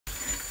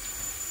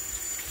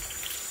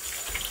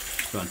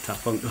Go on,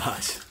 tap on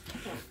glass.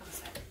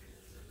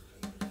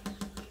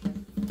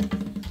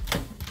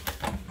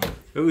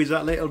 Who is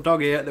that little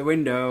doggy at the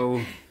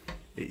window?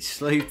 It's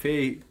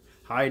Sleepy,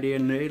 Heidi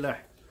and Layla.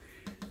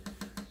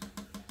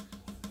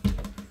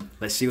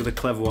 Let's see who the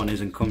clever one is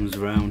and comes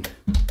around.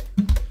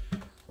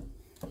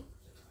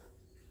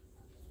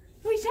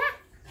 Who's that?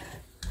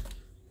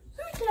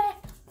 Who's that?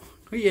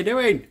 What are you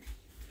doing?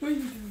 What are you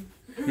doing?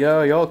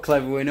 Yo, you're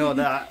clever, we know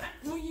that.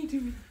 What are you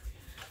doing?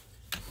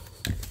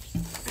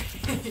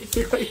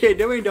 What are you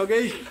doing,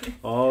 doggies?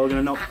 Oh, I'm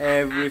gonna knock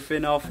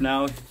everything off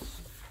now.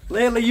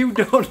 Layla, you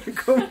don't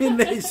come in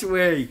this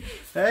way.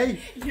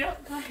 Hey? You're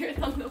not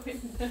climbing on the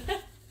window.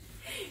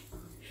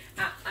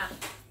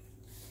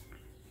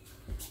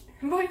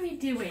 What are you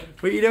doing?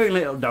 What are you doing,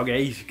 little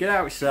doggies? Get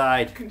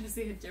outside. I can just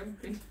see her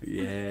jumping.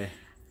 Yeah.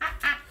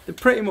 They're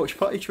pretty much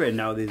potty trained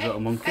now, these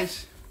little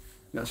monkeys.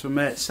 Got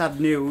some sad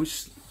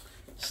news.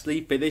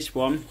 Sleepy, this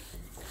one,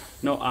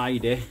 not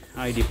Heidi.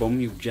 Heidi bum,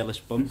 you jealous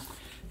bum,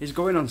 is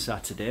going on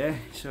Saturday,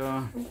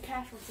 so... Be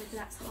careful,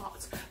 that's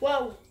hot.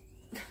 Whoa!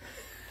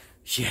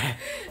 Yeah,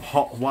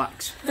 hot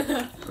wax.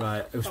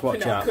 Right, let's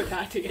watch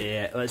out.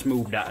 Yeah, let's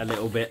move that a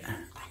little bit.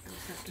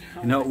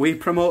 You know, we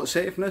promote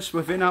safeness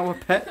within our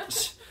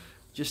pets.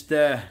 Just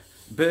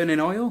burning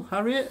oil,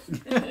 Harriet.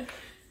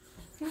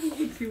 What are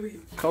you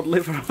doing? Cod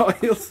liver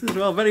oils as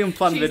well. Very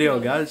unplanned video,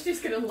 guys. She's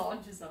going to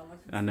launch us off.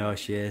 I know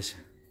she is.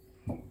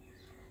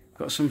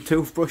 Got some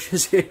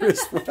toothbrushes here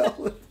as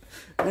well.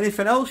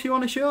 Anything else you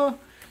want to show?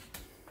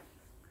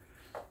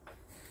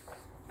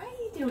 What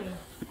are you doing?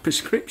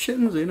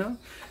 Prescriptions, you know.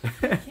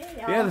 Yeah,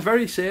 they're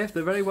very safe.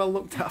 They're very well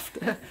looked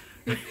after.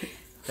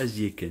 As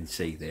you can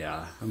see, they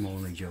are. I'm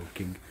only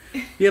joking.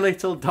 You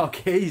little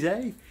doggies,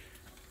 eh?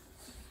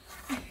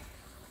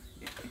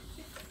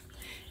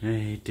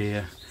 Hey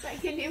dear. Is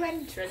that your new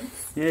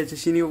entrance? Yeah,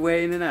 just your new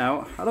way in and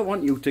out. I don't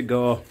want you to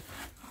go.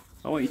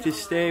 I want you to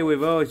stay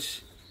with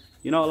us.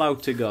 You're not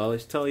allowed to go.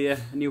 Let's tell you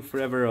a new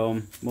forever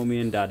home, mummy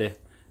and daddy, and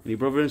your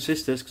brother and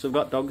sisters, because I've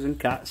got dogs and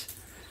cats.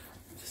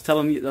 Let's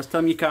tell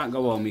them you can't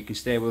go home. You can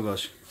stay with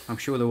us. I'm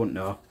sure they won't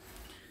know.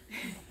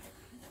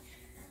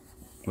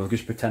 We'll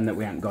just pretend that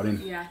we haven't got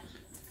him. Yeah.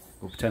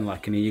 We'll pretend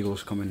like an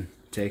eagle's coming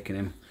taking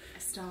him.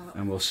 A stork.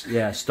 And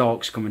a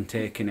stork's coming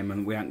taking him,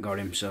 and we haven't got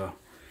him, so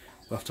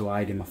we'll have to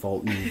hide him. I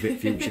thought in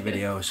future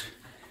videos.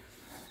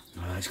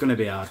 It's going to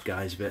be hard,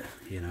 guys, but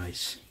you know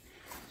it's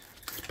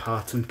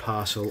part and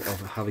parcel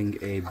of having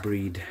a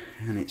breed,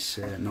 and it's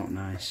not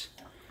nice.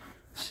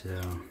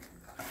 So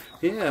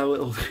yeah, a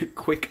little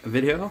quick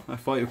video. I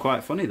thought it was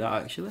quite funny,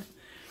 that actually.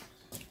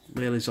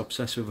 Layla's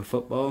obsessed with a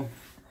football.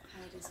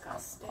 Heidi's got a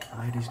stick.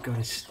 Heidi's got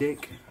a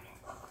stick.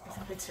 It's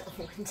a bit of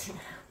a winter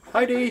now.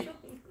 Heidi!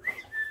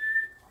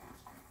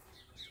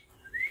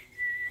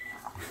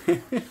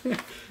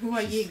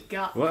 What you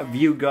got? What have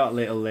you got,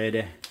 little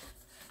lady?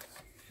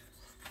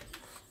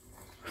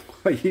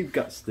 What you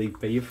got,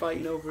 Sleepy? You're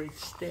fighting over his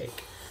stick.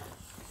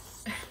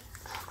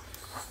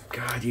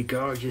 God, you're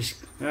gorgeous,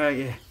 aren't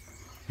you?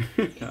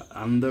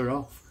 And they're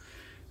off.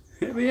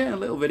 But yeah, a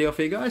little video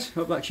for you guys.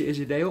 Hope that cheers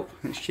your day up.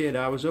 It's cheered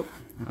ours up,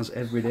 as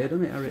every day,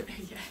 doesn't it, Harriet?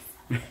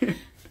 Yes.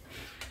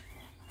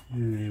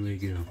 There we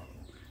go.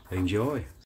 Enjoy.